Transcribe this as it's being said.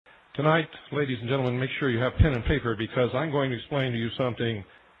Tonight, ladies and gentlemen, make sure you have pen and paper because I'm going to explain to you something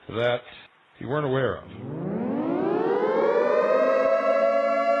that you weren't aware of.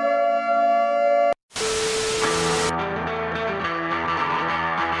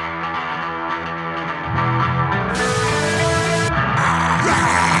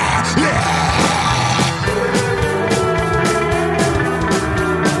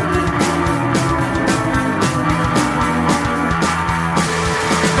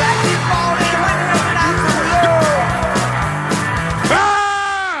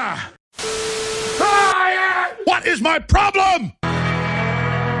 What is my problem?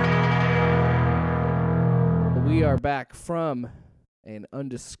 We are back from an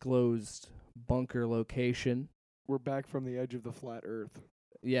undisclosed bunker location. We're back from the edge of the flat earth.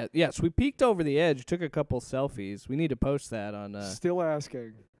 Yes, we peeked over the edge, took a couple selfies. We need to post that on... Still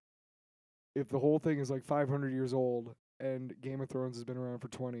asking if the whole thing is like 500 years old and Game of Thrones has been around for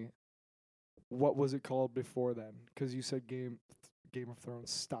 20. What was it called before then? Because you said Game of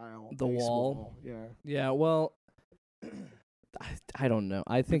Thrones style. The Wall. Yeah. Yeah, well... I don't know.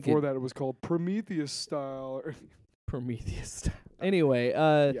 I think before that it was called Prometheus style. Prometheus. Anyway,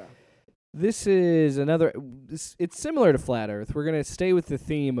 yeah. this is another. It's similar to Flat Earth. We're gonna stay with the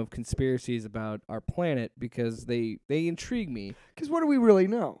theme of conspiracies about our planet because they intrigue me. Because what do we really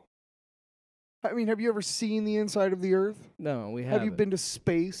know? I mean, have you ever seen the inside of the Earth? No, we haven't. Have you been to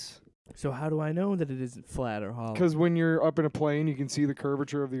space? So how do I know that it isn't flat or hollow? Because when you're up in a plane, you can see the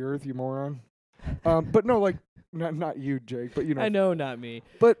curvature of the Earth. You moron. But no, like not you, Jake. But you know. I know, not me.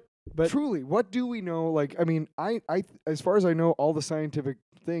 But truly, what do we know? Like, I mean, I as far as I know, all the scientific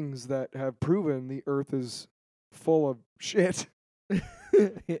things that have proven the Earth is full of shit.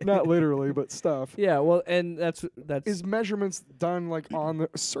 Not literally, but stuff. Yeah, well, and that's is measurements done like on the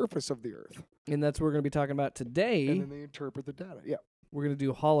surface of the Earth, and that's what we're going to be talking about today. And then they interpret the data. Yeah, we're going to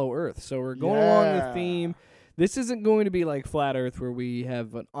do Hollow Earth. So we're going along the theme. This isn't going to be like Flat Earth where we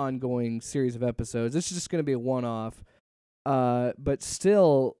have an ongoing series of episodes. This is just going to be a one-off. But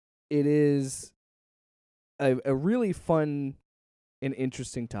still, it is a really fun and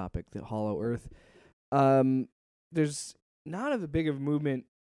interesting topic, the Hollow Earth. There's not as big of a movement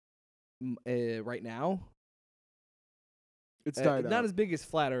right now. It's died not out. as big as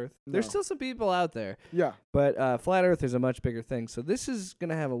Flat Earth. No. There's still some people out there. Yeah. But Flat Earth is a much bigger thing. So this is going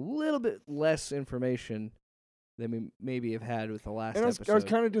to have a little bit less information than we maybe have had with the last episode. I was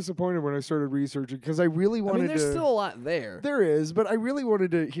kind of disappointed when I started researching because I really wanted there's still a lot there. There is, but I really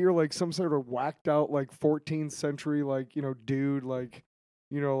wanted to hear like some sort of whacked out like 14th century like, dude like,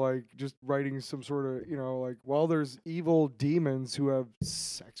 like just writing some sort of, like, well, there's evil demons who have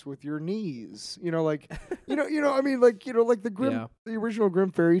sex with your knees. Like I mean like, like the original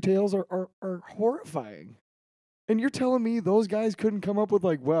Grimm fairy tales are horrifying. And you're telling me those guys couldn't come up with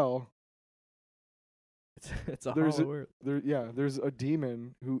like, well, it's a Hollow Earth. There's a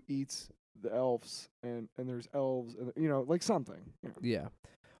demon who eats the elves, and there's elves, and like something. Yeah.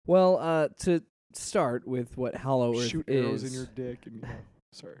 Well, to start with what Hollow Earth shoot is. arrows in your dick. And,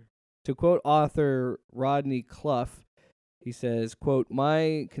 sorry. To quote author Rodney Clough, he says, quote,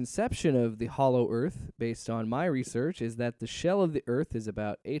 "My conception of the Hollow Earth, based on my research, is that the shell of the Earth is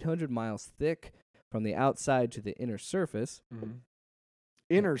about 800 miles thick from the outside to the inner surface." Mm-hmm.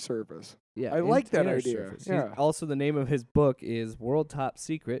 Inner surface. Yeah, I like that idea. Surface. Yeah. Also, the name of his book is World Top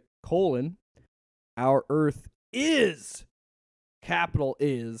Secret, Our Earth is, capital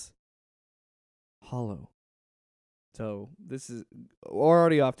is, hollow. So we're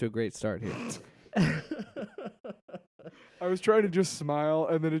already off to a great start here. I was trying to just smile,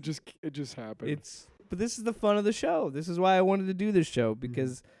 and then it just happened. But this is the fun of the show. This is why I wanted to do this show,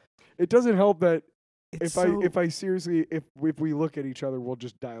 because it doesn't help that if we look at each other, we'll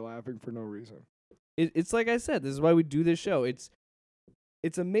just die laughing for no reason. It's like I said, this is why we do this show. It's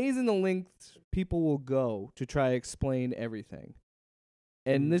amazing the lengths people will go to try to explain everything.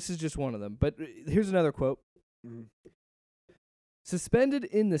 And this is just one of them. But here's another quote. Mm-hmm. "Suspended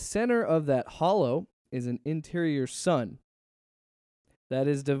in the center of that hollow is an interior sun that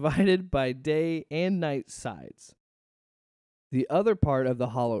is divided by day and night sides. The other part of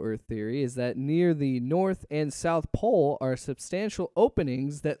the Hollow Earth theory is that near the North and South Pole are substantial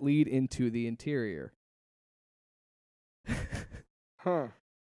openings that lead into the interior." Huh.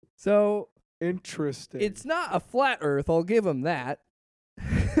 So interesting. It's not a flat Earth, I'll give him that.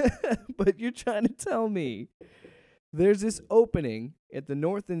 But you're trying to tell me there's this opening at the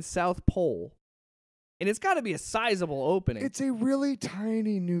North and South Pole, and it's got to be a sizable opening. It's a really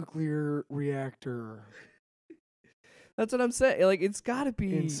tiny nuclear reactor. That's what I'm saying. Like, it's got to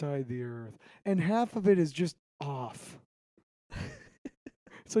be inside the Earth, and half of it is just off.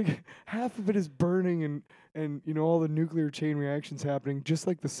 It's like half of it is burning and you know all the nuclear chain reactions happening just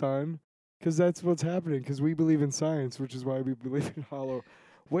like the sun, because that's what's happening. Because we believe in science, which is why we believe in hollow.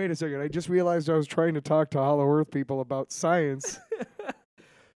 Wait a second, I just realized I was trying to talk to Hollow Earth people about science.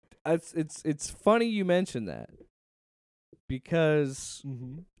 It's funny you mentioned that because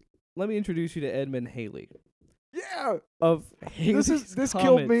let me introduce you to Edmund Haley. Yeah, Of Haley's this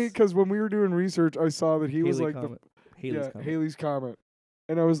killed me Comets. because when we were doing research, I saw that he was Haley like Comet. Haley's Comet. Haley's Comet,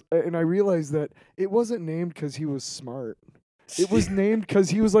 and I realized that it wasn't named because he was smart. It was named because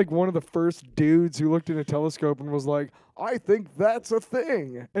he was like one of the first dudes who looked in a telescope and was like, "I think that's a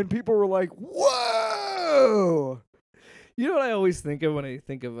thing," and people were like, "Whoa!" You know what I always think of when I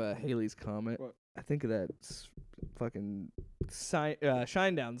think of Haley's Comet? What? I think of that fucking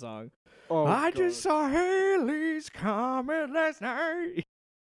Shinedown song. Oh, I God. just saw Haley's Comet last night.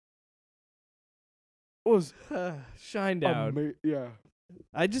 was Shinedown. yeah.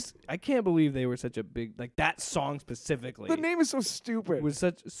 I can't believe they were such a big, like, that song specifically. The name is so stupid. was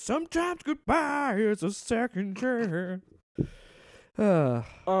such, sometimes goodbye is a second chance. No,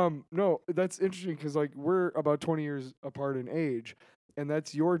 that's interesting because like we're about 20 years apart in age, and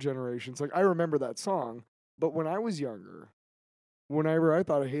that's your generation. So like I remember that song, but when I was younger, whenever I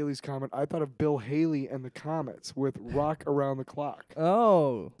thought of Haley's Comet, I thought of Bill Haley and the Comets with "Rock Around the Clock"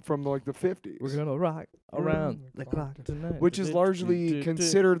 Oh, from like the 50s. we're gonna rock around the clock tonight. Which is largely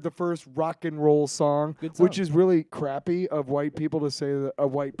considered the first rock and roll song, Good which song. is really crappy of white people to say that a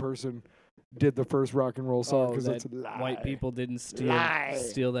white person did the first rock and roll song because that's a lie. White people didn't Lie.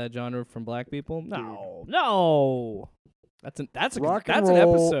 steal that genre from black people. No. That's an Rock and that's an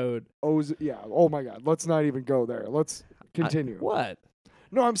roll- episode. Oh my God, let's not even go there. Let's continue. What?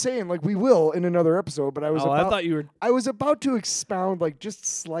 No, I'm saying like we will in another episode, but I thought you were. I was about to expound like just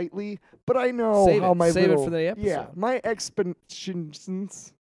slightly, but I know Save how it. my Save it little for the episode. yeah, my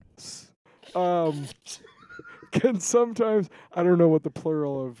expansions can sometimes I don't know what the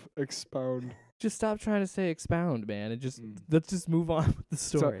plural of expound. Just stop trying to say expound, man. And just Mm. let's just move on with the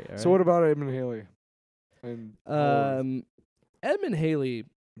story. So what about Edmund Haley? And Edmund Haley,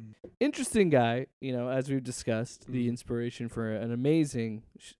 interesting guy. You know, as we've discussed, the inspiration for an amazing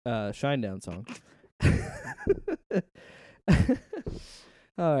Shinedown song.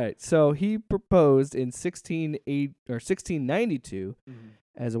 All right, so he proposed in 1692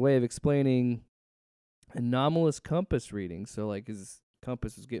 as a way of explaining anomalous compass readings. So, like, his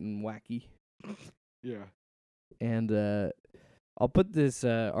compass was getting wacky. yeah. And I'll put this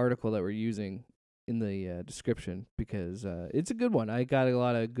article that we're using in the description because it's a good one. I got a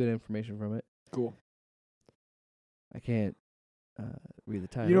lot of good information from it. Cool. I can't read the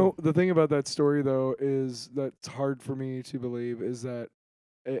title. You know, the thing about that story, though, is that's hard for me to believe is that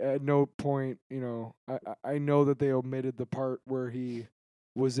at no point, you know, I know that they omitted the part where he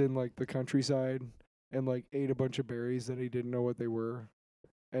was in, like, the countryside and, like, ate a bunch of berries that he didn't know what they were.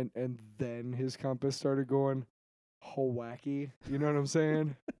 And then his compass started going whole wacky. You know what I'm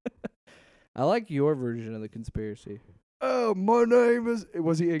saying? I like your version of the conspiracy. Oh, my name is...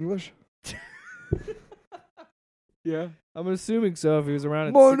 Was he English? Yeah. I'm assuming so if he was around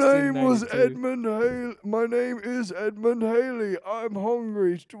in My name was 1692. Edmund Haley. My name is Edmund Haley. I'm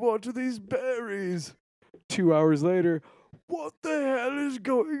hungry. What are these berries? 2 hours later, what the hell is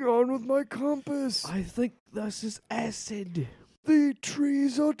going on with my compass? I think this is acid. The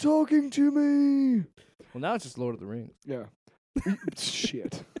trees are talking to me. Well, now it's just Lord of the Rings. Yeah.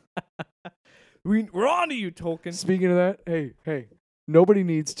 Shit. We're on to you, Tolkien. Speaking of that, hey, nobody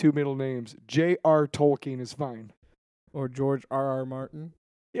needs two middle names. J.R. Tolkien is fine. Or George R.R. Martin.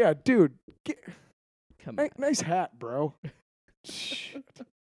 Yeah, dude. Come on. Nice hat, bro. Shit.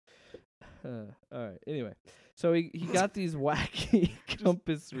 All right. Anyway, so he got these wacky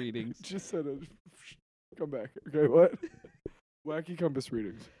compass readings. Just said it. Come back. Okay, what? Wacky compass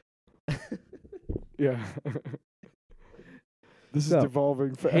readings. Yeah. This is So,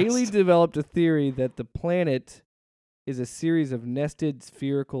 devolving fast. Haley developed a theory that the planet is a series of nested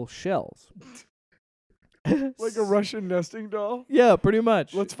spherical shells. Like a Russian nesting doll? Yeah, pretty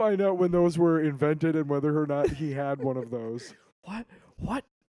much. Let's find out when those were invented and whether or not he had one of those. What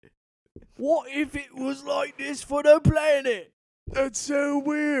if it was like this for the planet? That's so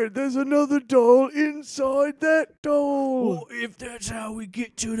weird. There's another doll inside that doll. What if that's how we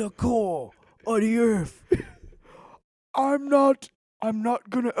get to the core of the Earth? I'm not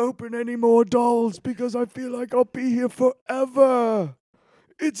gonna open any more dolls because I feel like I'll be here forever.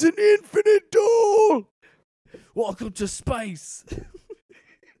 It's an infinite doll. Welcome to space.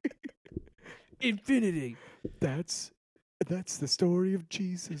 Infinity. That's the story of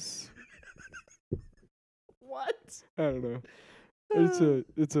Jesus. What? I don't know. It's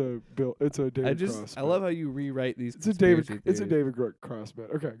a David Cross. I love how you rewrite these. It's a theories. David Cross bit.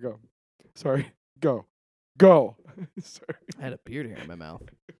 Okay, go. Sorry, go. Sorry. I had a beard hair in my mouth.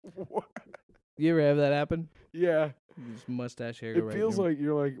 What? You ever have that happen? Yeah. Just mustache hair. It feels like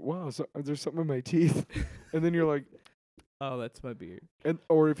you're like, wow, there's something in my teeth, and then you're like, oh, that's my beard.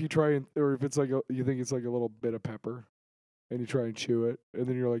 or if it's like you think it's like a little bit of pepper, and you try and chew it, and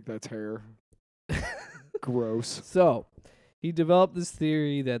then you're like, that's hair. Gross. So, he developed this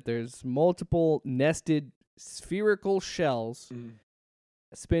theory that there's multiple nested spherical shells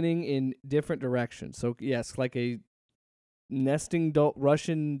spinning in different directions. So, yes, like a nesting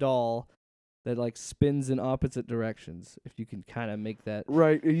Russian doll that like spins in opposite directions. If you can kind of make that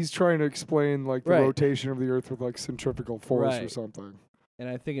right. He's trying to explain like the Right. rotation of the Earth with like centrifugal force or Right. something. And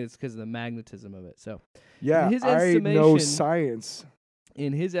I think it's because of the magnetism of it. So, Yeah, his I know estimation- science.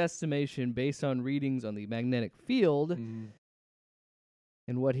 in his estimation, based on readings on the magnetic field and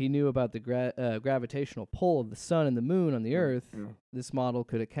what he knew about the gravitational pull of the sun and the moon on the Earth, Yeah. this model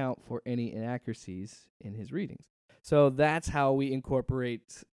could account for any inaccuracies in his readings. So that's how we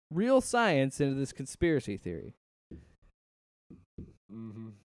incorporate real science into this conspiracy theory.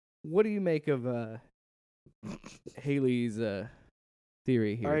 What do you make of Haley's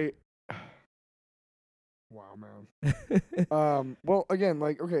theory here? Wow, man. Well, again,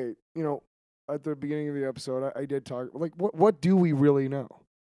 like, okay, at the beginning of the episode, I did talk like, what do we really know?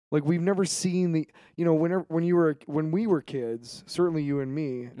 Like, we've never seen when we were kids, certainly you and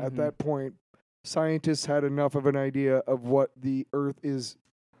me, at that point, scientists had enough of an idea of what the Earth is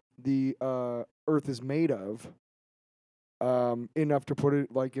made of, enough to put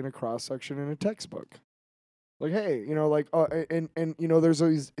it like in a cross section in a textbook. Like, hey, there's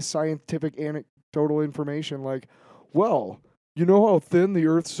these scientific anecdotal information like, well, you know how thin the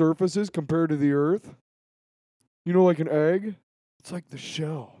Earth's surface is compared to the Earth? Like an egg? It's like the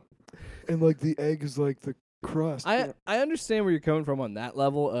shell. And like the egg is like the crust. I understand where you're coming from on that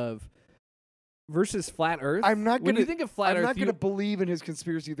level of versus flat Earth. I'm not when gonna you think of flat I'm Earth, not gonna believe in his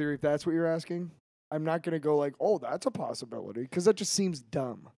conspiracy theory if that's what you're asking. I'm not gonna go like, oh, that's a possibility, because that just seems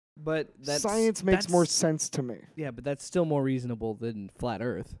dumb. but Science makes more sense to me. Yeah, but that's still more reasonable than flat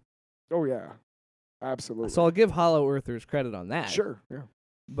Earth. Oh yeah, absolutely. So I'll give hollow earthers credit on that. Sure, yeah.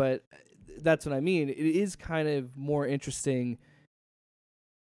 But that's what I mean. It is kind of more interesting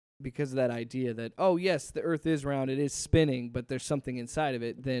because of that idea that, oh, yes, the Earth is round, it is spinning, but there's something inside of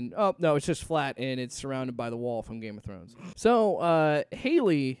it. Then, oh, no, it's just flat, and it's surrounded by the wall from Game of Thrones. So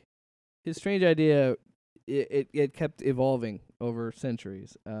Haley, his strange idea, it kept evolving over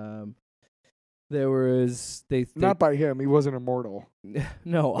centuries. There was... they Not by him. He wasn't immortal.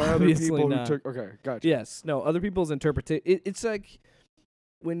 No, by other obviously people not. who took... Okay, gotcha. Yes, no, other people's interpretation. It's like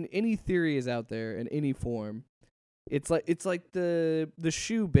when any theory is out there in any form, it's like the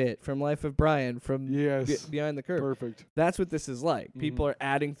shoe bit from Life of Brian from Yes. Behind the Curve. Perfect. That's what this is like. Mhm. People are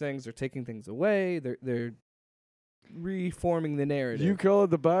adding things, they're taking things away, they're reforming the narrative. You call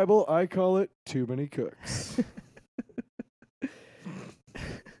it the Bible, I call it too many cooks.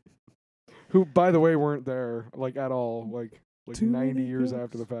 Who, by the way, weren't there like at all, like Too 90 many years cooks.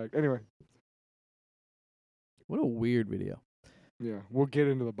 after the fact. Anyway, What a weird video. yeah, we'll get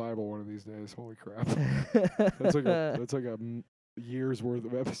into the Bible one of these days. Holy crap, that's like a year's worth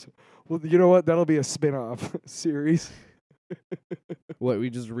of episode. Well, you know what? That'll be a spin-off series. What, we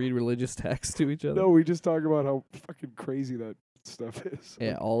just read religious texts to each other? No, we just talk about how fucking crazy that stuff is.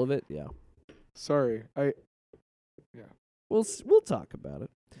 Yeah, all of it. Yeah, Sorry, we'll talk about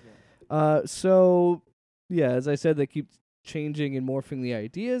it. So, yeah, as I said, they keep changing and morphing the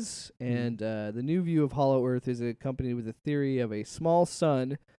ideas, and the new view of Hollow Earth is accompanied with a theory of a small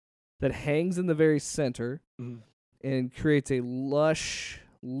sun that hangs in the very center and creates a lush,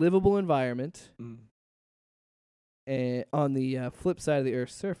 livable environment on the flip side of the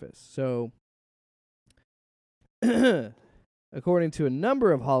Earth's surface. So, according to a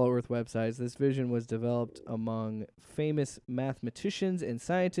number of Hollow Earth websites, this vision was developed among famous mathematicians and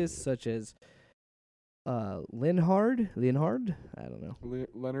scientists such as Leonhard? I don't know.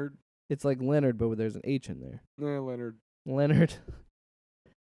 Leonard. It's like Leonard, but there's an H in there. Leonard. Leonard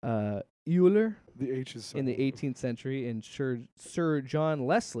Euler The H is in the silent. 18th century and Sir John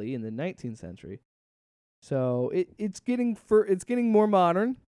Leslie in the 19th century. So it's getting more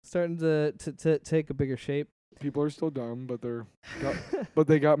modern, starting to take a bigger shape. People are still dumb, but but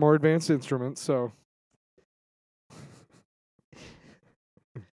they got more advanced instruments, so.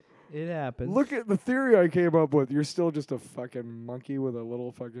 It happens. Look at the theory I came up with. You're still just a fucking monkey with a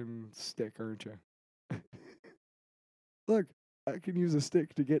little fucking stick, aren't you? Look, I can use a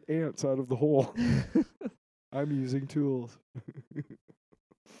stick to get ants out of the hole. I'm using tools.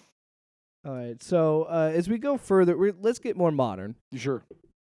 All right. So as we go further, let's get more modern. You sure?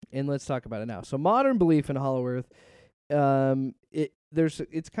 And let's talk about it now. So modern belief in Hollow Earth,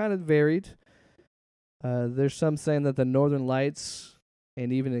 it's kind of varied. There's some saying that the Northern Lights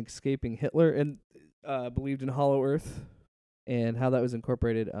and even escaping Hitler and believed in Hollow Earth and how that was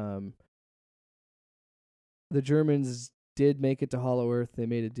incorporated. The Germans did make it to Hollow Earth. They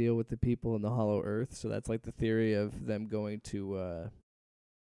made a deal with the people in the Hollow Earth, so that's like the theory of them going to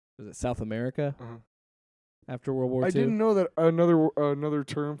was it South America after World War II? I didn't know that another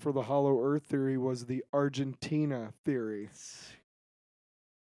term for the Hollow Earth theory was the Argentina theory.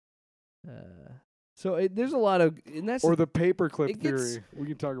 So there's a lot of, and that's Or the paperclip it gets- theory. We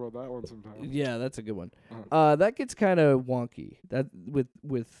can talk about that one sometime. yeah, that's a good one. Uh-huh. That gets kind of wonky. That with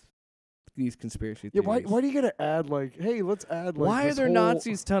these conspiracy Yeah, theories. why do you gotta add like, hey, let's add like Why are this there whole-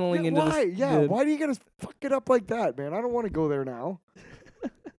 Nazis tunneling Yeah, into why? this? Yeah, why do you gotta fuck it up like that, man? I don't want to go there now.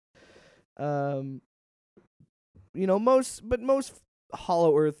 Most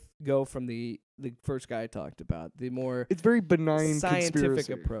Hollow Earth go from the first guy I talked about, the more It's very benign scientific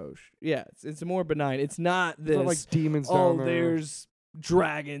conspiracy. approach. Yeah, it's more benign. It's not It's this. not like demons oh, down there. there's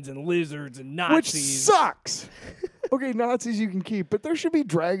dragons and lizards and Which Nazis. sucks. Okay, Nazis you can keep, but there should be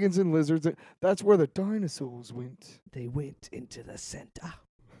dragons and lizards. That's where the dinosaurs went. They went into the center.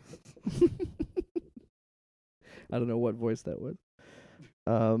 I don't know what voice that was.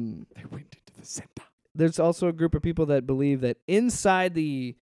 They went into the center. There's also a group of people that believe that inside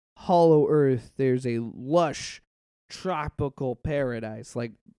the Hollow Earth there's a lush tropical paradise,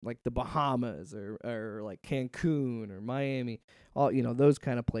 like the Bahamas or like Cancun or Miami, all those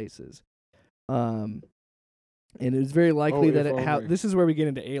kind of places. And it's very likely that only. this is where we get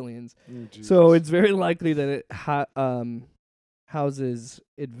into aliens. Oh, So it's very likely that it houses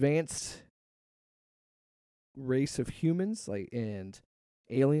advanced race of humans, and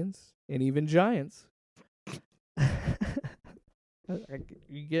aliens, and even giants.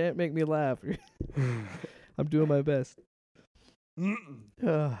 You can't make me laugh. I'm doing my best.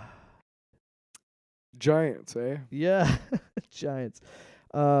 Giants, eh? Yeah, giants.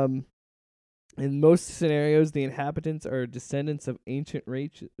 In most scenarios, the inhabitants are descendants of ancient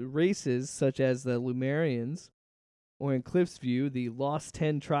races such as the Lemurians, or in Cliff's view, the lost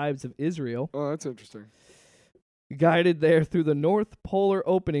 10 tribes of Israel, Oh, that's interesting. guided there through the North Polar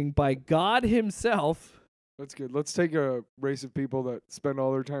opening by God himself. That's good. Let's take a race of people that spend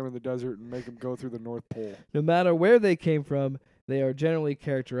all their time in the desert and make them go through the North Pole. No matter where they came from, they are generally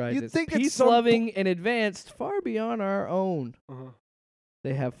characterized You'd as think it's some peace-loving and advanced, far beyond our own. Uh-huh.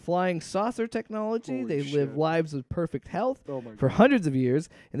 They have flying saucer technology. Holy They live shit. lives of perfect health Oh my for god. hundreds of years,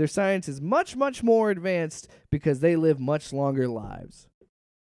 and their science is much, much more advanced because they live much longer lives.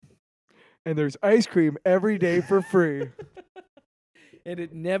 And there's ice cream every day for free. And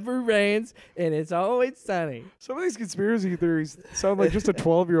it never rains, and it's always sunny. Some of these conspiracy theories sound like just a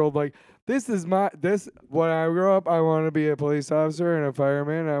 12-year-old. Like, when I grow up, I want to be a police officer and a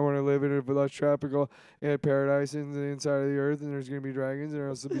fireman. I want to live in a lush tropical paradise in the inside of the earth, and there's going to be dragons, and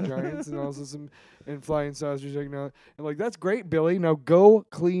there'll also be giants, and also and flying saucers. And like, that's great, Billy. Now go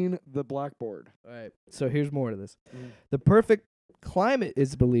clean the blackboard. All right. So here's more to this. Mm. The perfect climate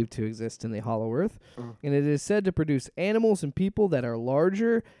is believed to exist in the Hollow Earth, and it is said to produce animals and people that are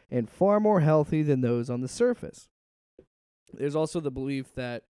larger and far more healthy than those on the surface. There's also the belief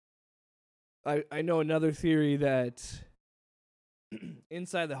that I know another theory that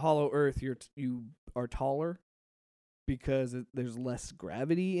inside the Hollow Earth you are taller because there's less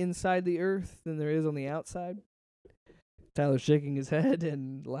gravity inside the Earth than there is on the outside. Tyler's shaking his head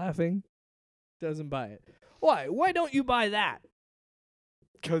and laughing. Doesn't buy it. Why? Why don't you buy that?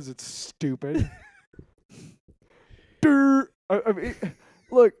 Because it's stupid. I mean,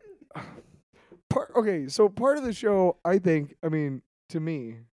 look. So part of the show, I think, to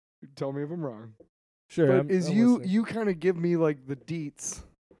me, tell me if I'm wrong, Sure. but I'm you listening. kind of give me like the deets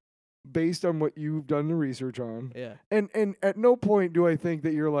based on what you've done the research on. Yeah. And at no point do I think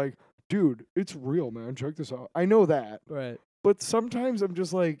that you're like, dude, it's real, man. Check this out. I know that. Right. But sometimes I'm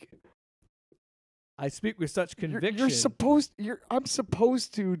just like, I speak with such conviction. I'm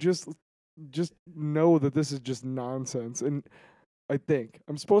supposed to just know that this is just nonsense. And I think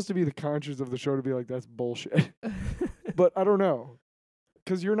I'm supposed to be the conscience of the show to be like, that's bullshit. But I don't know.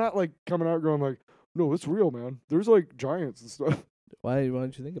 Because you're not like coming out going like, no, it's real, man. There's like giants and stuff. Why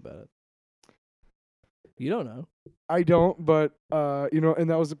don't you think about it? You don't know. I don't, but and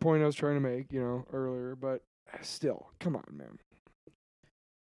that was the point I was trying to make, earlier. But still, come on, man.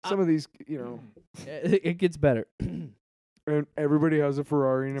 Some of these, It gets better. And everybody has a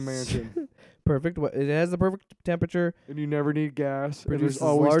Ferrari in a mansion. Perfect. It has the perfect temperature. And you never need gas. And Produces there's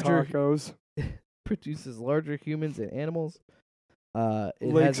always larger- tacos. Produces larger humans and animals. It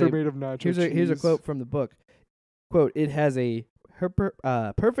Lakes has are a, made of nacho cheese. here's a quote from the book. Quote, it has a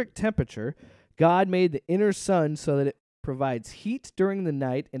perfect temperature. God made the inner sun so that it provides heat during the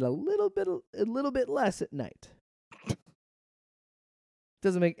night and a little bit less at night.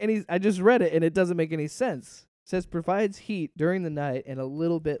 Doesn't make any. I just read it and it doesn't make any sense. It says provides heat during the night and a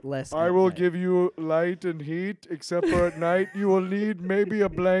little bit less. I at will night. give you light and heat, except for at night you will need maybe a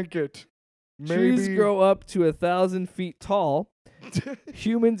blanket. Trees Maybe grow up to 1,000 feet tall.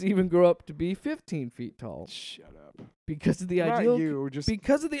 Humans even grow up to be 15 feet tall Shut up. because of the Not ideal. you. Just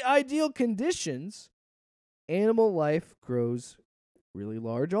Because of the ideal conditions, animal life grows really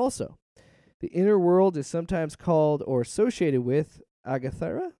large also. The inner world is sometimes called or associated with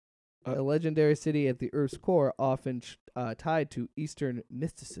Agathara, a legendary city at the Earth's core, often tied to Eastern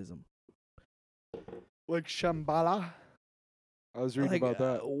mysticism. like Shambhala. I was reading Like,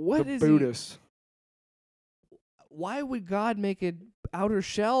 about that. what The is Buddhists. Why would God make an outer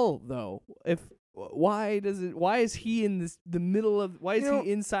shell though? Why is he in the middle of? Why is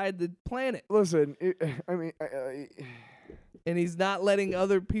he inside the planet? Listen, And he's not letting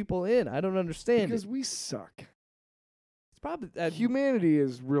other people in. I don't understand because it. we suck. It's probably Humanity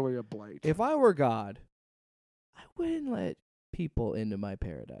is really a blight. If I were God, I wouldn't let people into my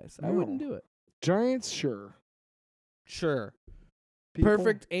paradise. I wouldn't No. do it. Giants, sure. Sure. People,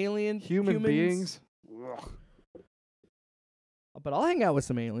 Perfect alien human humans, beings. Ugh. But I'll hang out with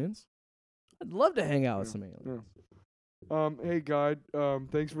some aliens. I'd love to hang out with Yeah, some aliens. yeah. Hey, God.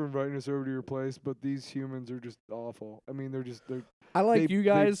 Thanks for inviting us over to your place, but these humans are just awful. I mean, they're I like They- you they-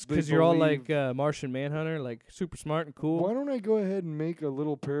 guys they because you're all believe- like Martian Manhunter, like super smart and cool. Why don't I go ahead and make a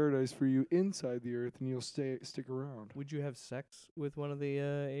little paradise for you inside the Earth, and you'll stick around? Would you have sex with one of the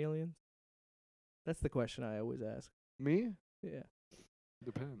aliens? That's the question I always ask. Me? Yeah.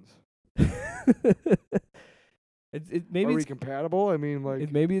 Depends. Maybe Are we it's compatible? I mean,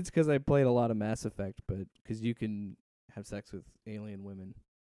 like, maybe it's because I played a lot of Mass Effect, but because you can have sex with alien women.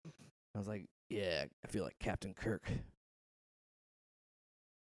 I was like, yeah, I feel like Captain Kirk.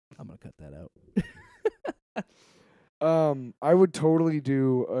 I'm gonna cut that out. I would totally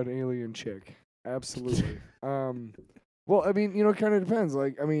do an alien chick. Absolutely. Well, I mean, it kind of depends.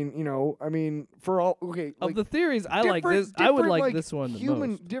 Like, I mean, for all Of like the theories, I like different- this. I would different, like this one the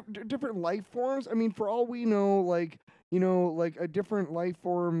human most. different life forms. I mean, for all we know, like like a different life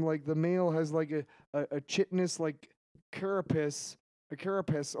form, like the male has like a chitinous like carapace, a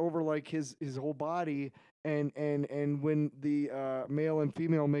carapace over like his whole body, and when the male and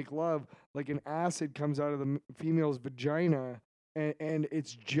female make love, like an acid comes out of the female's vagina, and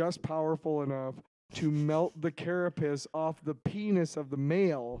it's just powerful enough to melt the carapace off the penis of the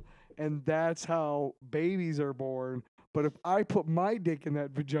male, and that's how babies are born. But if I put my dick in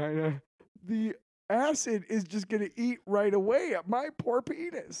that vagina, the acid is just going to eat right away at my poor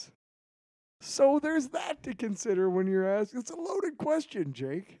penis. So there's that to consider when you're asking. It's a loaded question,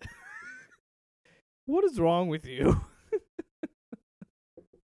 Jake. What is wrong with you?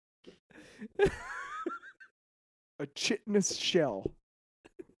 A chitinous shell.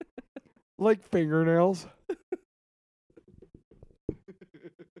 Like fingernails.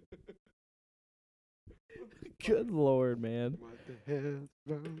 Good Lord, man. What the hell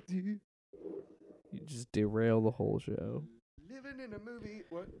wrong with you? You just derail the whole show. Living in a movie.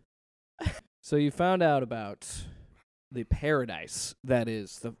 What? So you found out about the paradise that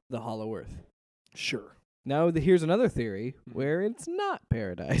is the Hollow Earth. Sure. Now here's another theory where it's not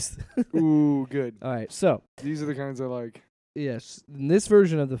paradise. Ooh, good. All right, so These are the kinds I like. yes, in this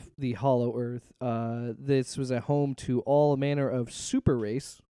version of the Hollow Earth, this was a home to all manner of super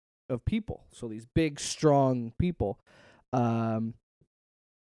race of people. So these big, strong people. Excuse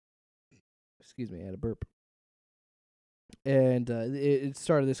me, I had a burp. And it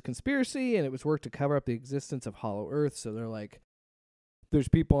started this conspiracy, and it was worked to cover up the existence of Hollow Earth. So they're like, there's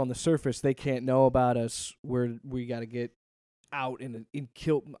people on the surface, they can't know about us. We got to get out and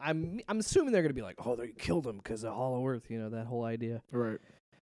kill. I'm assuming they're gonna be like, oh, they killed him because of Hollow Earth. That whole idea. Right.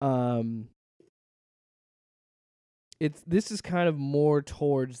 This is kind of more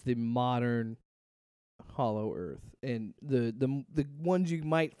towards the modern Hollow Earth and the ones you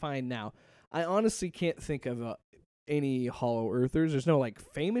might find now. I honestly can't think of any Hollow Earthers. There's no like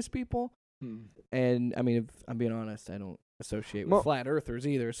famous people, and I mean, if I'm being honest, I don't associate with flat Earthers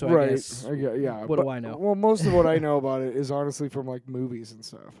either. So right. I guess Yeah. what do I know? Well, most of what I know about it is honestly from like movies and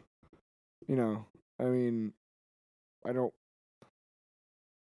stuff. I mean, I don't.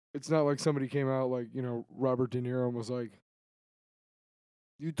 It's not like somebody came out like Robert De Niro and was like,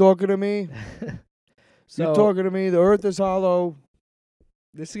 You talking to me? So You talking to me? The Earth is hollow.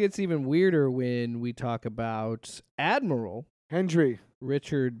 this gets even weirder when we talk about Admiral Hendry.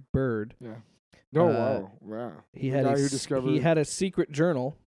 Richard Byrd. Yeah. No, Uh, wow. He The had guy a who s- discovered. he had a secret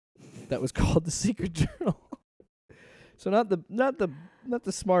journal that was called the Secret Journal. So not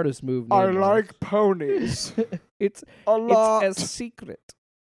the smartest move. I name-wise. like ponies. it's a lot. it's a secret.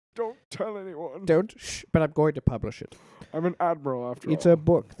 Don't tell anyone. Don't but I'm going to publish it. I'm an admiral after It's all. a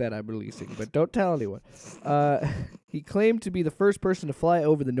book that I'm releasing, but don't tell anyone. He claimed to be the first person to fly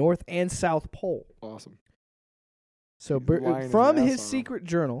over the North and South Pole. Awesome. So He's lying his from ass his on 'em. secret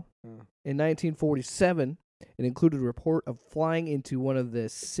journal Yeah. in 1947, it included a report of flying into one of the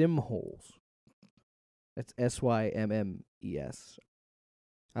sim holes. That's SYMMES.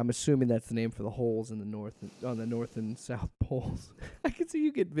 I'm assuming that's the name for the holes in the on the North and South poles. I can see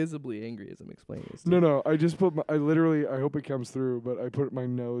you get visibly angry as I'm explaining this. No. I just put I hope it comes through, but I put my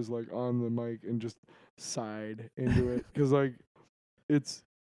nose like on the mic and just sighed into it because like it's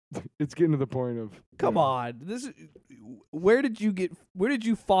getting to the point of Come on, this is, where did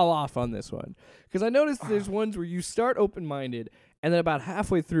you fall off on this one? Because I noticed there's ones where you start open minded and then about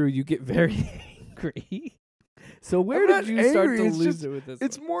halfway through you get very angry. So where I'm did you not start angry, to it's lose just- it with this?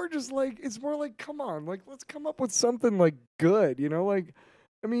 It's more just like come on, like let's come up with something like good, like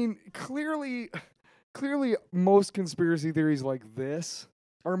I mean, clearly most conspiracy theories like this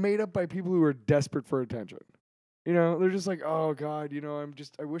are made up by people who are desperate for attention. They're just like, "Oh god,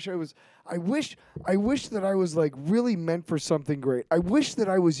 I wish that I was like really meant for something great. I wish that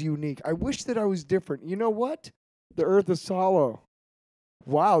I was unique. I wish that I was different." You know what? The earth is hollow.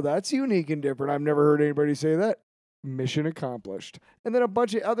 Wow, that's unique and different. I've never heard anybody say that. Mission accomplished. And then a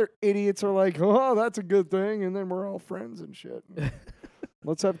bunch of other idiots are like, "Oh, that's a good thing," and then we're all friends and shit.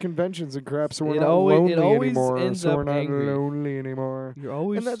 Let's have conventions and crap so we're not lonely anymore. ends So up we're not angry. lonely anymore. You're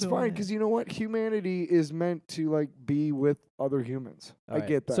always And that's so fine mad. because you know what? Humanity is meant to like be with other humans. All I right.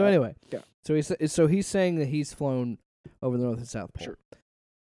 get that. So anyway, Yeah. So he's saying that he's flown over the North and South Pole. Sure.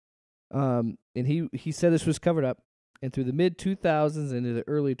 And he said this was covered up, and through the mid 2000s into the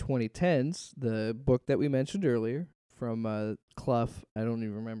early 2010s, the book that we mentioned earlier from Clough, I don't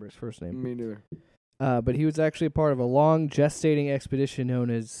even remember his first name. Me neither. But he was actually a part of a long gestating expedition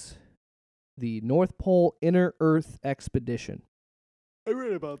known as the North Pole Inner Earth Expedition. I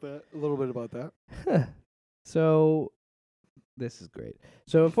read about that. A little bit about that. So, this is great.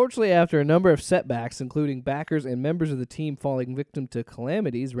 So, unfortunately, after a number of setbacks, including backers and members of the team falling victim to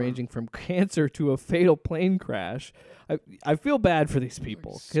calamities ranging from cancer to a fatal plane crash, I feel bad for these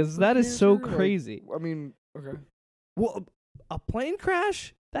people because that is so Cancer, like, crazy. I mean, okay. Well, a plane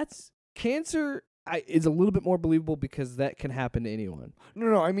crash? That's cancer. Is a little bit more believable because that can happen to anyone.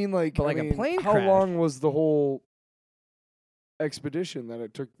 No, I mean like, But like a plane how crash. long was the whole expedition that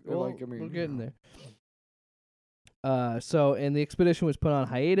it took? We'll get in there. And the expedition was put on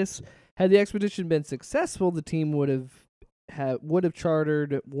hiatus. Had the expedition been successful, the team would have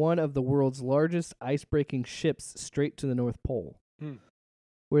chartered one of the world's largest ice-breaking ships straight to the North Pole,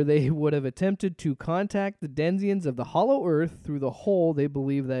 where they would have attempted to contact the denizens of the hollow Earth through the hole they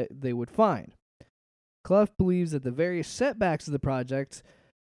believe that they would find. Clough believes that the various setbacks of the project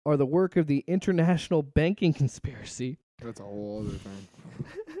are the work of the international banking conspiracy. That's a whole other thing.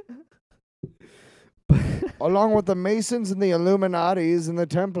 Along with the Masons and the Illuminatis and the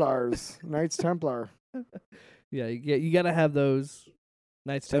Templars, Knights Templar, Yeah, you got to have those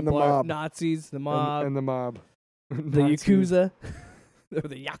Knights And the Templar, mob. Nazis, the mob, and the mob, the Nazis, Yakuza. Or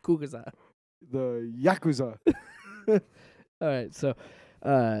the Yakuza. the Yakuza, All right, so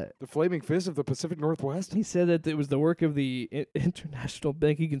the Flaming Fist of the Pacific Northwest. he said that it was the work of the international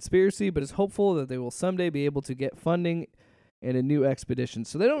banking conspiracy, but is hopeful that they will someday be able to get funding and a new expedition.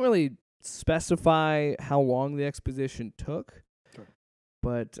 So they don't really specify how long the expedition took. Sure.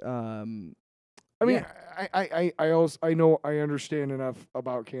 But I mean, I understand enough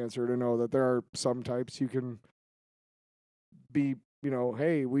about cancer to know that there are some types you can be,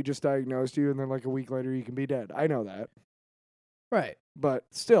 hey, we just diagnosed you, and then like a week later you can be dead. I know that. right. But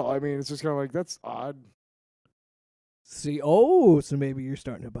still, I mean, it's just kind of like, that's odd. See, so maybe you're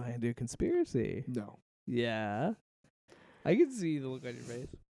starting to buy into a conspiracy. No. Yeah. I can see the look on your face.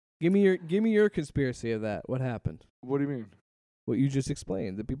 Give me your conspiracy of that. What happened? What do you mean? What you just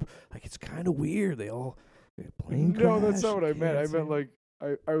explained. The people it's kind of weird. They all plane crash. No, that's not what I meant. I cancer. meant like,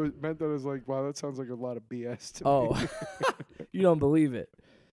 meant that as like, wow, that sounds like a lot of BS to Oh, me. you don't believe it.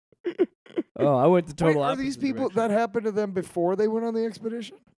 Oh, I went the total Wait, are opposite these people direction. that happened to them before they went on the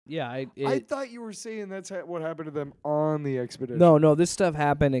expedition? yeah, I thought you were saying that's what happened to them on the expedition. no, this stuff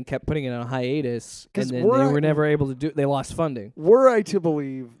happened and kept putting it on hiatus, 'Cause and then they were never able to do. They lost funding. Were I to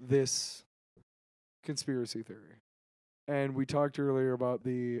believe this conspiracy theory, and we talked earlier about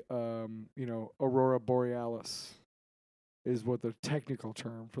the aurora borealis is what the technical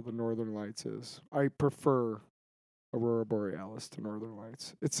term for the northern lights is. I prefer aurora borealis to northern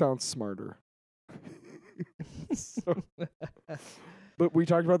lights. It sounds smarter. But we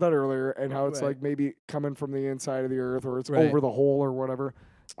talked about that earlier and how it's like maybe coming from the inside of the earth or it's over the hole or whatever.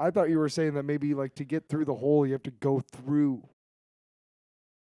 I thought you were saying that maybe like to get through the hole you have to go through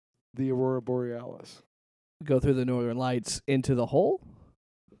the aurora borealis. Go through the northern lights into the hole?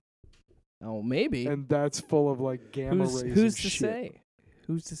 Oh, maybe. And that's full of like gamma rays. Who's and to shit. say?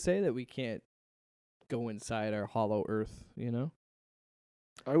 Who's to say that we can't go inside our hollow earth, you know?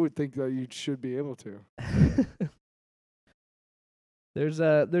 I would think that you should be able to.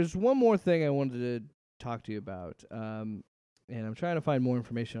 There's one more thing I wanted to talk to you about, and I'm trying to find more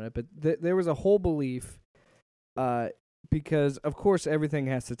information on it. But there was a whole belief, because of course everything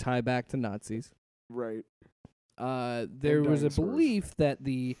has to tie back to Nazis. Right. There was a belief that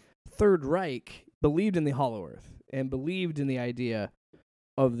the Third Reich believed in the Hollow Earth and believed in the idea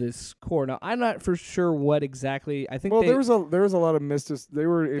of this core. Now, I'm not for sure what exactly. I think there was a lot of They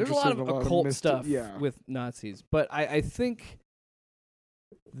were there's interested a lot in of occult stuff yeah. with Nazis, but I think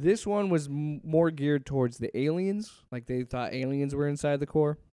this one was more geared towards the aliens. Like they thought aliens were inside the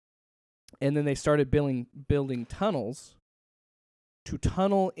core, and then they started building tunnels to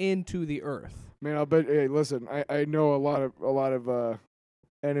tunnel into the Earth. Man, I'll bet. Hey, listen, I know a lot of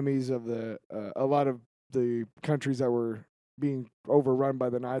enemies of a lot of the countries that were being overrun by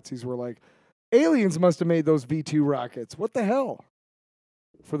the Nazis were like, aliens must have made those V2 rockets. What the hell?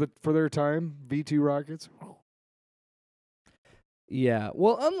 For their time, V2 rockets. Yeah,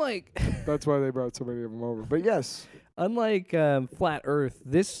 well, unlike that's why they brought so many of them over. But yes, unlike flat Earth,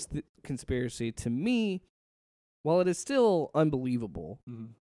 this conspiracy to me, while it is still unbelievable,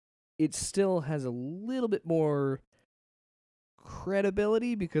 it still has a little bit more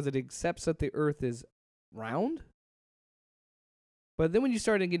credibility because it accepts that the Earth is round. But then when you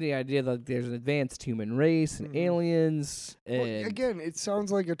start to get the idea that there's an advanced human race and aliens, and well, again, it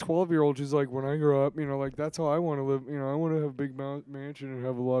sounds like a 12-year-old who's like, when I grow up, like that's how I want to live. I want to have a big mansion and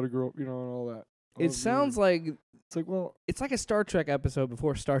have a lot of and all that. It sounds like it's like, well, it's like a Star Trek episode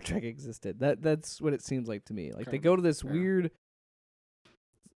before Star Trek existed. That's what it seems like to me. Like they go to this weird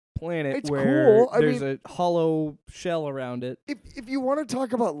planet where there's a hollow shell around it. If you want to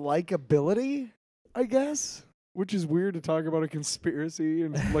talk about likability, I guess. Which is weird to talk about a conspiracy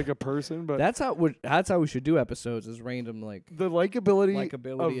and like a person, but that's how we should do episodes. Is random the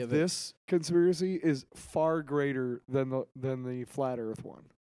likability of this conspiracy is far greater than the flat Earth one.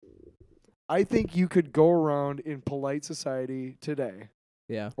 I think you could go around in polite society today,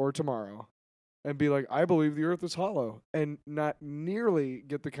 or tomorrow, and be like, I believe the Earth is hollow, and not nearly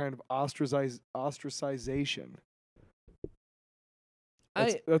get the kind of ostracization.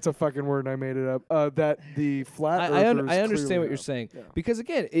 That's a fucking word, and I made it up. That the flat Earthers I understand what you're have. saying, Yeah. because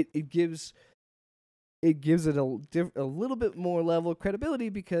again, it gives it a little bit more level of credibility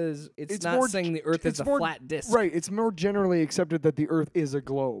because it's not saying the Earth is a flat disc. Right. It's more generally accepted that the Earth is a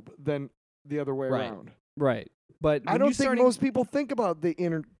globe than the other way around. Right. But I don't think most people think about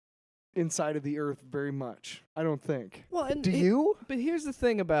the inside of the Earth very much. I don't think. Well, and do you? But here's the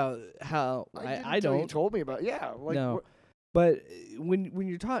thing about how I don't. You told me about no. But when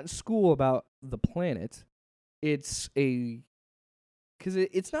you're taught in school about the planet, it's because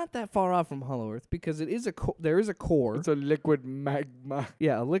it's not that far off from Hollow Earth because it is there is a core. It's a liquid magma.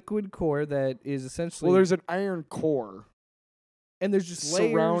 Yeah, a liquid core that is essentially. Well, there's an iron core, and there's just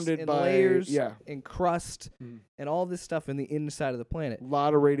surrounded by layers and crust and all this stuff in the inside of the planet. A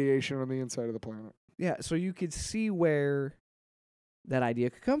lot of radiation on the inside of the planet. Yeah, so you could see where that idea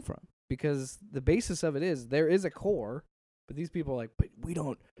could come from because the basis of it is there is a core. But these people are like, but we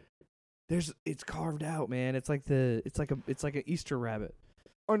don't. It's carved out, man. It's like an Easter rabbit.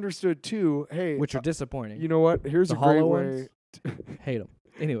 Understood too. Hey, which are disappointing. You know what? Here's a great way. Hate them.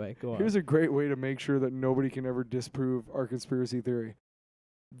 Anyway, go on. Here's a great way to make sure that nobody can ever disprove our conspiracy theory.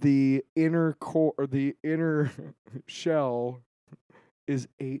 The inner core, or the inner shell, is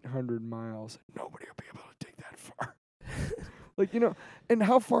 800 miles. Nobody will be able to dig that far. And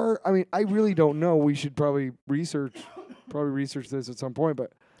how far? I mean, I really don't know. We should probably research this at some point.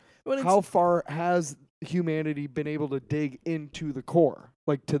 But how far has humanity been able to dig into the core,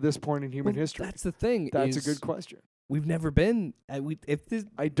 like to this point in human history? That's the thing. That's a good question. we've never been. If this,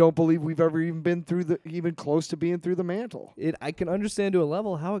 I don't believe we've ever even been even close to being through the mantle. I can understand to a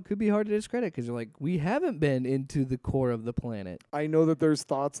level how it could be hard to discredit because you're like, we haven't been into the core of the planet. I know that there's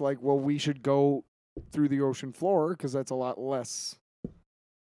thoughts like, well, we should go through the ocean floor because that's a lot less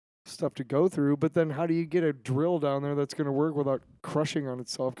stuff to go through. But then how do you get a drill down there that's going to work without crushing on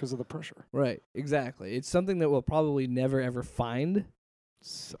itself because of the pressure? Right, exactly. It's something that we'll probably never ever find.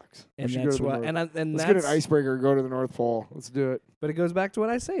 Sucks. And We should go that's to the why. North. And Let's that's, get an icebreaker and go to the North Pole. Let's do it. But it goes back to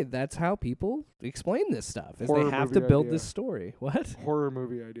what I say. That's how people explain this stuff. Is Horror they have to movie build idea. this story. What? Horror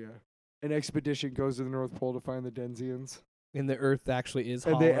movie idea. An expedition goes to the North Pole to find the Denzians. And the Earth actually is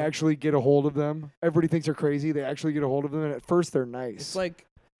And hollow. they actually get a hold of them. Everybody thinks they're crazy. They actually get a hold of them. And at first they're nice. It's like,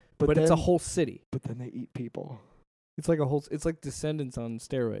 but but then, it's a whole city. But then they eat people. It's like a whole. It's like Descendants on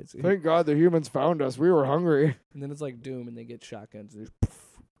steroids. Thank God the humans found us. We were hungry. And then it's like Doom, and they get shotguns. And they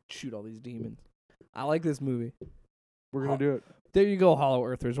shoot all these demons. I like this movie. We're going to do it. There you go, Hollow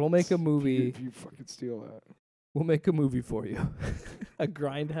Earthers. We'll make a movie. If you fucking steal that. We'll make a movie for you. A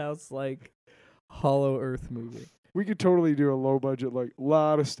Grindhouse like Hollow Earth movie. We could totally do a low budget, like,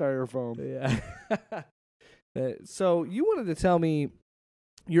 lot of styrofoam. Yeah. So you wanted to tell me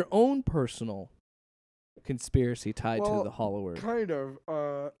your own personal conspiracy tied to Well, the Hollow Earth. Kind of.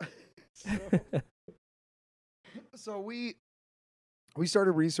 So we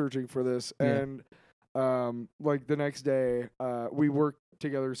started researching for this, Yeah. and like the next day, we work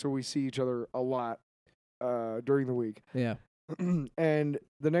together, so we see each other a lot during the week. Yeah. And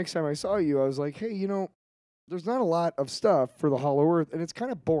the next time I saw you, I was like, hey, there's not a lot of stuff for the Hollow Earth, and it's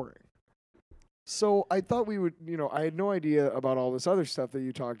kind of boring. So I thought we would, I had no idea about all this other stuff that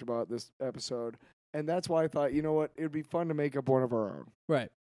you talked about this episode, and that's why I thought, you know what, it would be fun to make up one of our own. Right.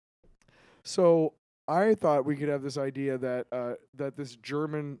 So I thought we could have this idea that that this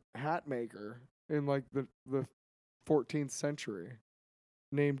German hat maker in like the 14th century,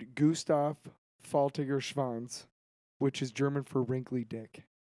 named Gustav Faltiger Schwanz, which is German for wrinkly dick,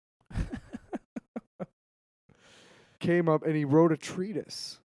 came up and he wrote a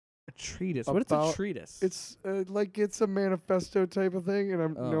treatise. A treatise. What is a About- treatise? It's it's a manifesto type of thing,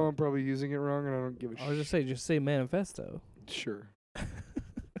 and Oh. I'm probably using it wrong, and I don't give a I was just say manifesto. Sure.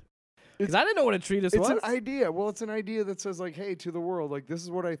 Because I didn't know what a treatise It's was. an idea. Well, it's an idea that says like, hey, to the world, like this is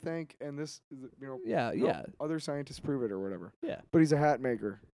what I think, and this, Yeah, no, yeah, other scientists prove it or whatever. yeah. But he's a hat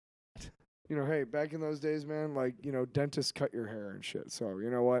maker. Hey, back in those days, man, like dentists cut your hair and shit. So you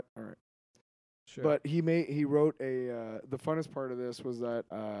know what? All right. Sure. But he wrote a. The funnest part of this was that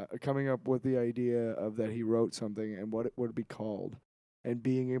coming up with the idea of that he wrote something and what it would be called, and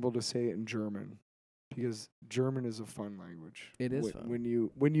being able to say it in German, because German is a fun language. It is fun. when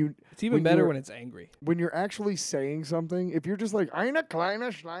you it's even when better you're- when it's angry. when you're actually saying something. If you're just like eine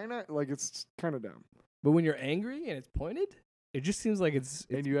kleine Schleine, like it's kind of dumb. But when you're angry and it's pointed, it just seems like it's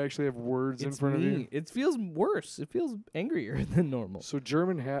And you actually have words in it's front of you. mean. It feels worse. It feels angrier than normal. So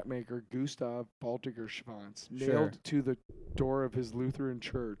German hat maker Gustav Baltiger Schwanz Sure. nailed to the door of his Lutheran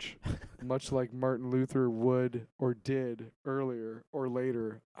church, much like Martin Luther would or did earlier or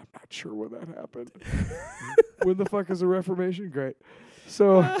later. I'm not sure when that happened. When the fuck is the Reformation? Great.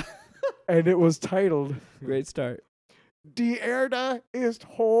 So, and it was titled Great start. Die Erde ist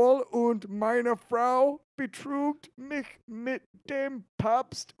hohl und meine Frau betrügt mich mit dem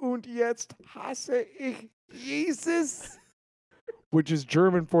Papst und jetzt hasse ich Jesus. Which is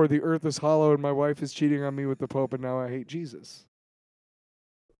German for the earth is hollow and my wife is cheating on me with the Pope and now I hate Jesus.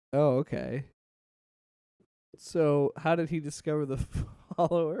 Oh, okay. So how did he discover the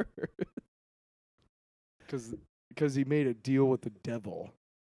Hollow Earth? Because he made a deal with the devil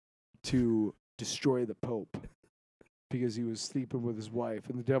to destroy the Pope because he was sleeping with his wife.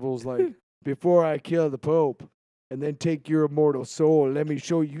 And the devil was like, before I kill the Pope and then take your immortal soul, let me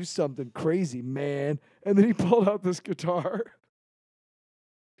show you something crazy, man. And then he pulled out this guitar.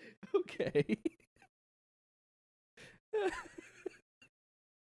 Okay.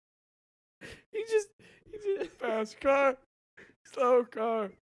 he just Fast car, slow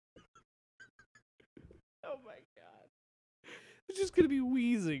car. oh my god. It's just gonna be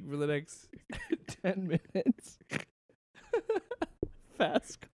wheezing for the next 10 minutes.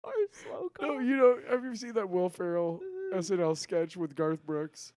 Fast car, slow car. No, have you seen that Will Ferrell SNL sketch with Garth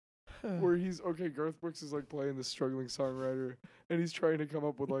Brooks? Where Garth Brooks is like playing this struggling songwriter and he's trying to come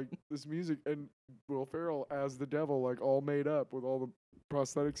up with like this music, and Will Ferrell as the devil, like all made up with all the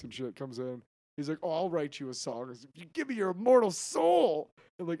prosthetics and shit, comes in. He's like, oh, I'll write you a song. If you give me your immortal soul.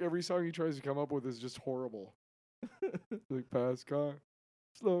 And like every song he tries to come up with is just horrible. Like fast car,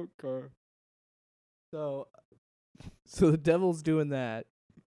 slow car. So the devil's doing that,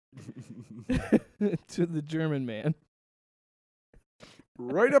 to the German man.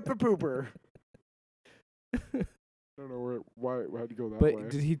 Right up the pooper. I don't know why how'd you go that way. But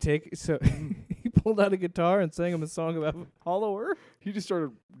did he take so he pulled out a guitar and sang him a song about Hollow Earth? He just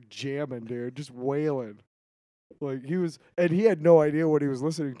started jamming, dude, just wailing. Like he had no idea what he was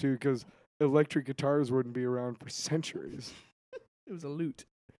listening to because electric guitars wouldn't be around for centuries. It was a lute.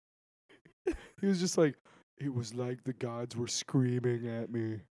 He was just like, it was like the gods were screaming at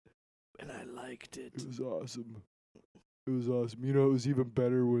me. And I liked it. It was awesome. It was awesome. You know, it was even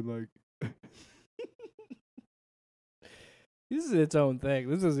better when like This is its own thing.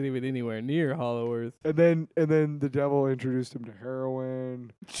 This isn't even anywhere near Hollow Earth. And then the devil introduced him to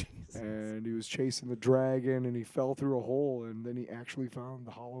heroin. Jesus. And he was chasing the dragon and he fell through a hole and then he actually found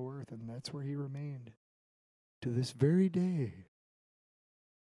the Hollow Earth and that's where he remained to this very day.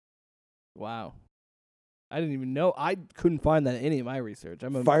 Wow. I didn't even know. I couldn't find that in any of my research.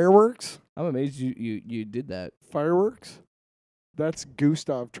 Fireworks? I'm amazed you did that. Fireworks? That's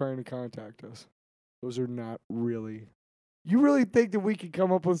Gustav trying to contact us. Those are not really. You really think that we can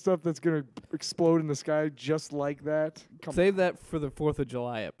come up with stuff that's going to explode in the sky just like that? Save that for the 4th of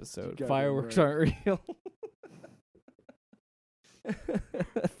July episode. Fireworks aren't real.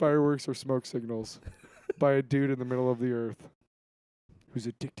 Fireworks are smoke signals by a dude in the middle of the earth who's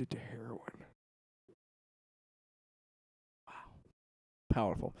addicted to heroin.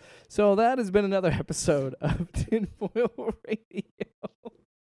 Powerful. So that has been another episode of Tinfoil Radio.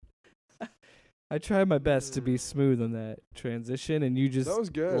 I tried my best to be smooth on that transition, and you just that was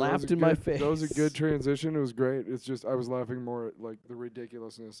good. laughed in my face. That was a good transition. It was great. It's just I was laughing more at like the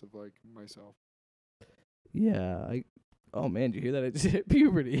ridiculousness of like myself. Yeah. Oh man, did you hear that? I just hit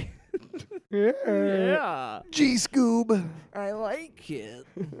puberty. Yeah. Yeah. G-Scoob. I like it.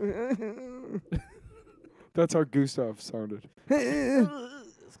 That's how Gustav sounded. The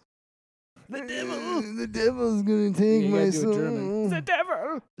devil. The devil's gonna take my soul. The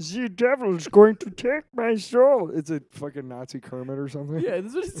devil. The devil's going to take my soul. It's a fucking Nazi Kermit or something. Yeah,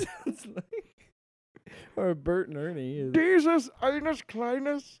 that's what it sounds like. Or Bert and Ernie. Jesus eines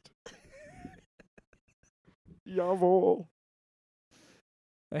Kleinest. Jawohl.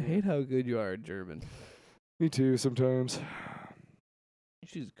 I hate how good you are at German. Me too, sometimes. You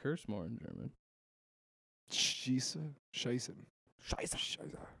should curse more in German. Scheiße. Scheißen.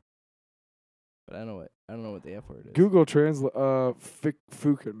 Scheiße. But I don't know what the F word is. Google Translate.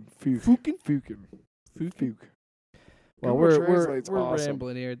 Fuken. Fuke. Well, we're awesome.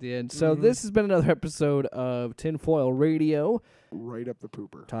 rambling here at the end. So this has been another episode of Tinfoil Radio. Right up the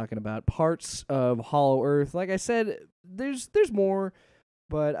pooper. Talking about parts of Hollow Earth. Like I said, there's more,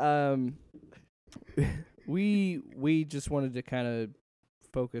 but we just wanted to kind of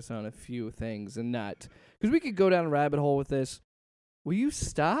focus on a few things and not because we could go down a rabbit hole with this. Will you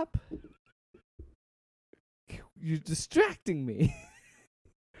stop? You're distracting me.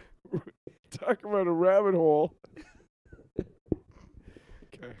 Talk about a rabbit hole.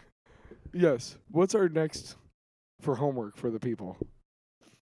 Okay. Yes. What's our next for homework for the people?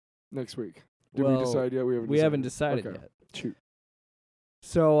 Next week. Did we decide yet? We haven't decided okay. yet. Shoot.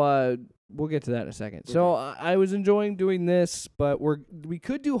 So we'll get to that in a second. Okay. So I was enjoying doing this, but we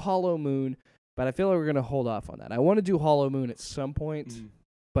could do Hollow Moon, but I feel like we're going to hold off on that. I want to do Hollow Moon at some point.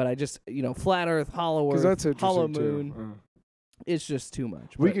 But I just, Flat Earth, Hollow Earth, that's Hollow Moon, it's just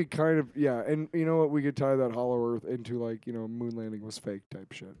kind of, and you know what? We could tie that Hollow Earth into, like, moon landing was fake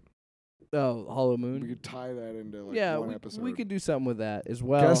type shit. Oh, Hollow Moon? We could tie that into, like, one episode. We could do something with that as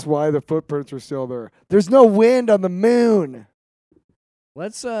well. Guess why the footprints are still there? There's no wind on the moon!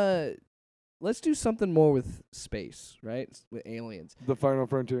 Let's do something more with space, right? With aliens. The Final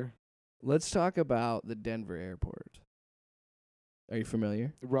Frontier. Let's talk about the Denver airport. Are you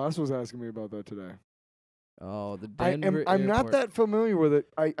familiar? Ross was asking me about that today. Oh, the Denver airport. I'm not that familiar with it.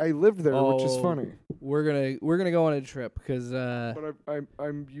 I lived there, which is funny. We're gonna go on a trip because. But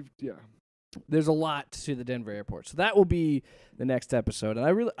yeah. There's a lot to the Denver airport, so that will be the next episode,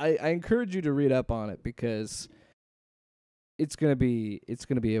 and I encourage you to read up on it because it's gonna be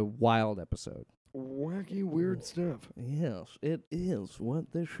a wild episode. Wacky, weird stuff. Yes, it is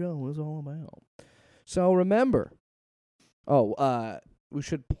what this show is all about. So remember. We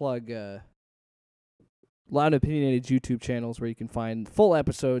should plug Loud Opinionated's YouTube channels where you can find full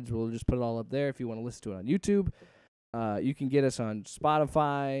episodes. We'll just put it all up there if you want to listen to it on YouTube. You can get us on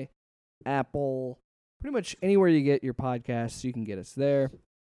Spotify, Apple, pretty much anywhere you get your podcasts, you can get us there.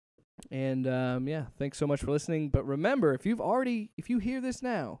 And, thanks so much for listening. But remember, if you hear this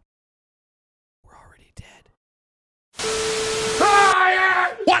now, we're already dead.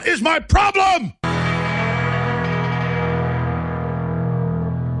 What is my problem?